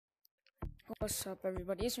What's up,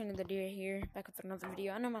 everybody? It's Rain the Deer here, back with another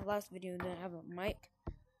video. I know my last video didn't have a mic.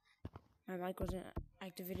 My mic wasn't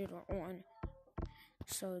activated or on.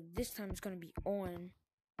 So this time it's gonna be on.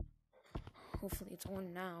 Hopefully it's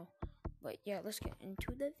on now. But yeah, let's get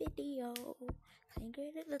into the video. Playing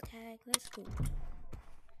great at the tag. Let's go.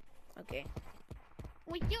 Okay.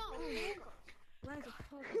 Wait, yo!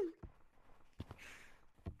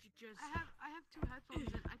 I have two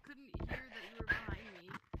headphones and I couldn't hear that you were behind me.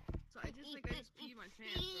 So I just peed my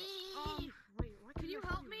pants. Wait, what? Can you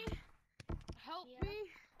help me? Help me?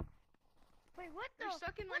 Wait, what the? You're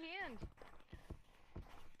stuck in my hand.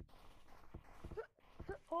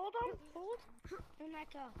 Hold on, hold. And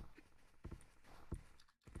let go.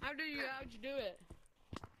 How'd you do it?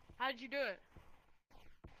 How'd you do it?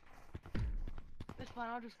 It's fine,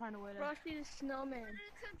 I'll just find a way to... Frosty the Snowman.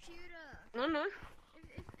 No.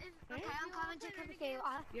 Okay, I'm coming to come to you.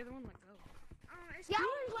 The other one let go. Yeah, I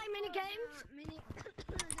want to play mini games. The mini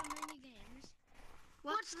games.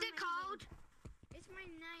 What's it called? It's my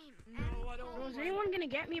name. No, I don't Bro, want is anyone gonna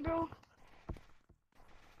get me, bro?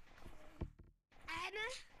 Anna?